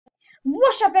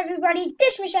What's up, everybody?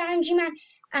 This is Mr. Energy Man,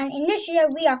 and in this video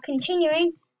we are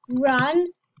continuing Run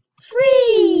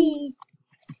Free.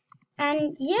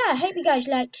 And yeah, I hope you guys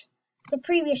liked the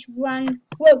previous Free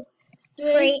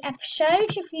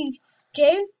episode. If you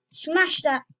do, smash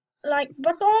that like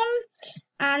button,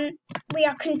 and we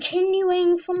are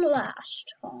continuing from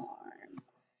last time.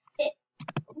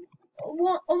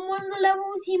 On one of the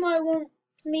levels, he might want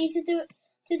me to do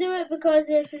it because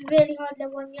it's a really hard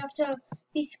level and you have to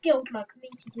be skilled like me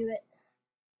to do it.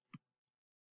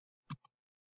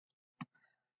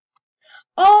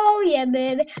 Oh yeah,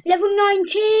 baby, level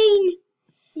 19.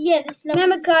 Yeah, this level.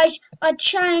 Remember, guys, our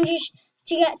challenge is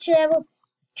to get to level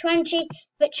 20,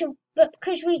 but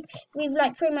because we've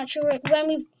like pretty much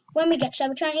already, when we get to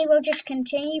level 20, we'll just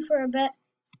continue for a bit.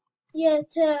 Yeah,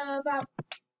 to about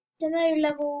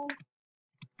level.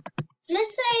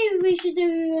 Let's say we should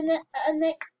do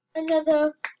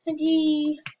another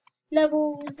 20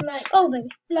 levels, like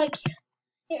like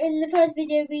in the first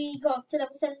video we got up to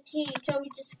level 17, so we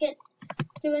just get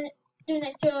do an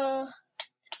extra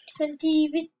 20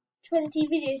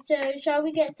 videos. So shall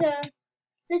we get to,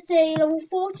 let's say, level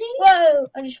 40? Whoa!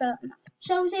 I just fell.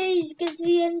 Shall we say get to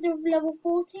the end of level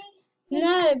 40?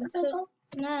 No,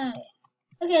 no.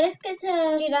 Okay, let's get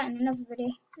to do that in another video.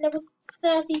 Level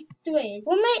 33.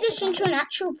 We'll make this into an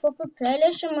actual proper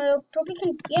playlist, and we'll probably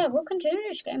we'll continue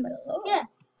this game a lot.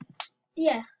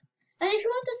 Yeah. And if you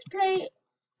want us to play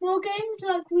more games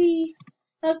like we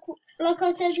like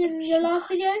I said in the last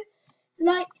video,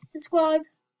 like, subscribe,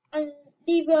 and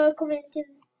leave a comment in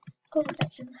the comment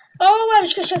section. Oh, I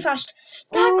just got so fast.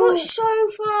 That got so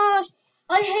fast.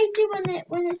 I hate it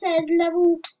when it says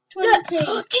level 20. Look,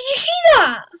 did you see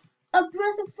that? A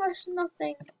breath of fresh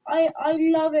nothing. I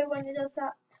love it when it does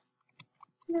that.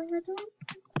 No, I don't.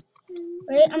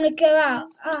 Wait, I'm gonna go out.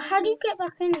 How do you get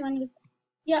back in when you?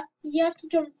 Yeah, you have to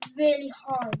jump really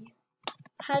high.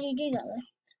 How do you do that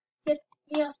though?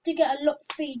 You have to get a lot of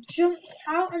speed. Jump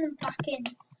out and then back in.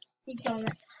 You've done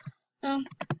it.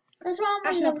 That's why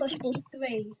I'm on level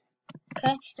 63.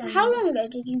 Okay. So how long ago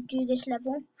did you do this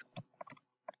level?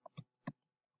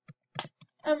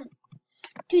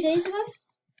 2 days ago.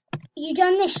 You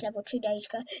done this level 2 days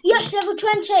ago? Yes, level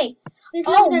 20.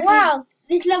 Wow!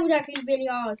 This level's actually really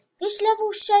hard. This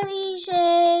level's so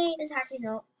easy. It's actually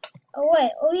not. Oh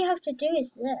wait, all you have to do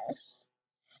is this.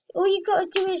 All you gotta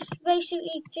do is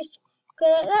basically just go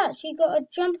like that. So you gotta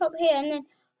jump up here, and then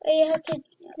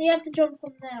you have to jump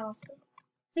from there after.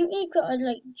 I think you gotta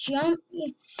like jump.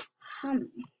 You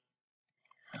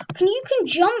can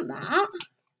jump that.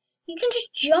 You can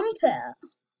just jump it.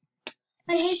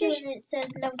 I hate it when it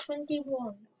says level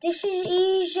 21. This is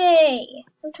easy.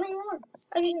 Level 21.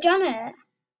 I just done it.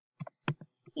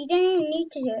 You don't even need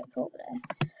to do it properly.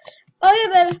 Oh yeah,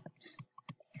 baby.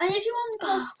 And if you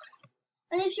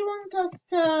want us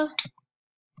to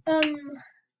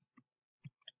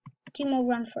do more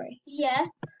Run Free. Yeah.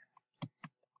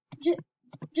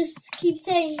 Just keep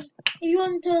saying, if you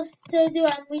want us to do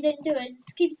it and we don't do it,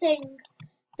 just keep saying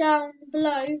down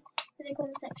below in the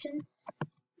comment section.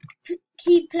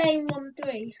 Keep playing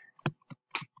 1-3.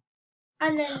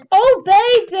 And then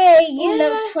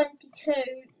level 22.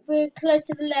 We're close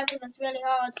to the level that's really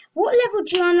hard. What level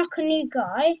do you unlock a new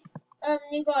guy?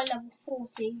 New guy level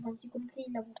 40 once you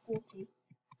complete level 40.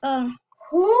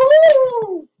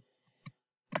 Ooh!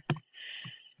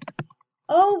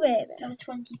 Oh, baby. Level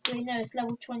 23. No, it's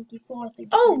level 24, I think.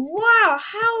 Oh, wow.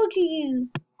 How do you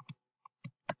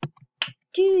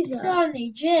do that?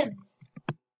 Sunny Gyms.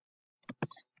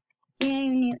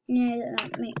 You know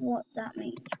what that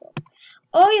means.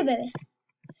 Oh, yeah, baby.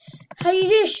 How do you do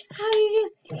this? How do you do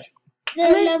this? The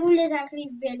level is actually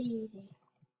really easy.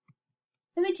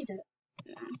 Let me do it.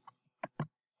 No.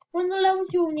 One of the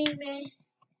levels you'll need me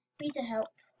to help.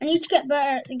 I need to get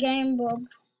better at the game, Bob.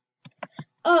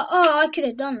 Oh, I could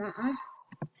have done that, huh?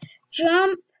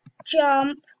 Jump,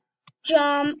 jump,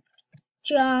 jump,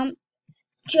 jump,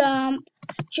 jump,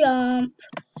 jump.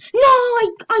 No,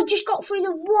 I just got through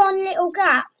the one little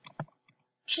gap,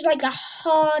 which is like the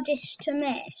hardest to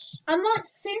miss. I might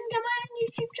soon get my own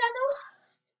YouTube channel.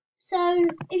 So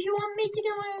if you want me to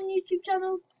get my own YouTube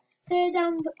channel, say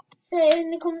it in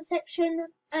the comment section,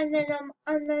 and then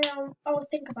I'll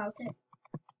think about it.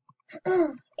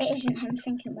 It isn't him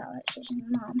thinking about it, it's his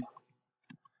mum.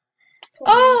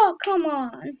 Oh, come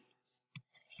on.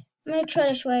 I'm going to try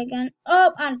this way again.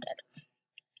 Oh, I'm dead.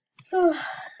 Oh,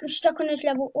 I'm stuck on this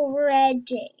level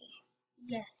already.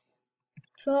 Yes.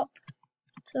 Plop,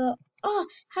 plop. Oh,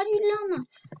 how do you learn that?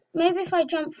 Maybe if I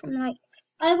jump from like...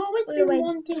 I've always been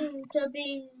wanting to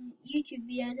be in YouTube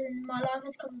videos and my life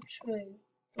has come true.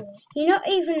 You're not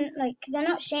even, like, they're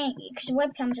not seeing you because the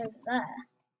webcam's over there.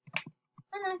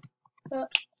 I know, but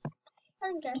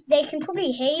okay. They can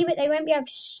probably hear you, but they won't be able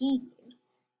to see you.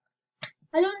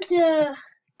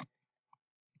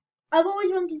 I've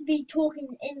always wanted to be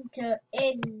talking in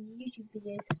YouTube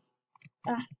videos.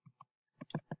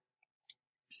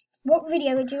 What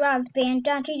video would you have, being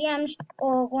Daddy DMs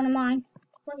or one of mine?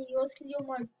 One of yours, because you're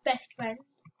my best friend.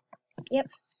 Yep.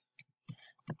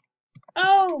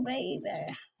 Oh, baby.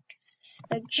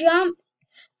 So jump,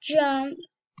 jump,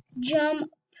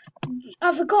 jump.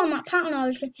 I've forgotten that pattern I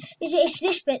was doing. It's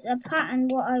this bit, the pattern,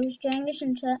 what I was doing.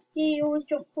 Listen to it. You always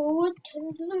jump forward,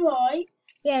 turn to the right.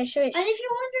 Yeah, so it's... And if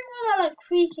you're wondering what that, like,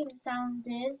 creaking sound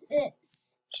is,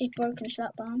 it's... She's broken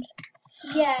slapband.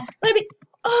 Yeah. Baby!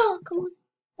 Oh, come on.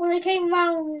 When I came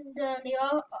round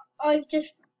earlier,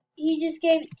 he just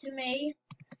gave it to me,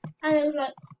 and I was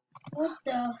like, what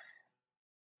the?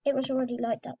 It was already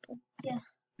like that, but... Yeah.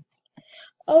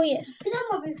 Oh, yeah. Put it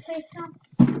on my briefcase now.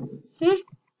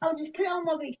 I'll just put it on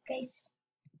my briefcase.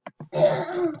 This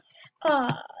And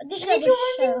level's if you're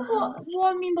so wondering hard.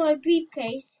 what I mean by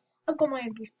briefcase, I've got my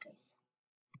own briefcase.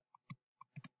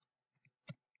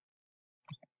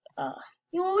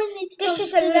 You always need to This jump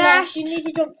is to the left. last... You need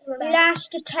to jump to the left.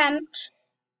 Last attempt.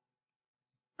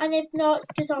 And if not,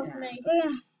 just ask me.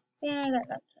 Yeah, I got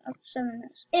that. Up to 7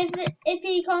 minutes. If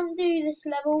he can't do this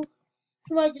level,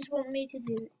 he might just want me to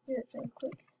do it so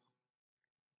quick.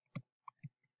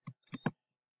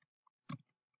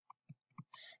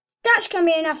 That's going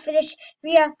to be enough for this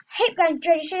video. Hope you guys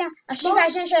enjoyed the video. I'll see you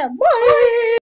guys next time. Bye!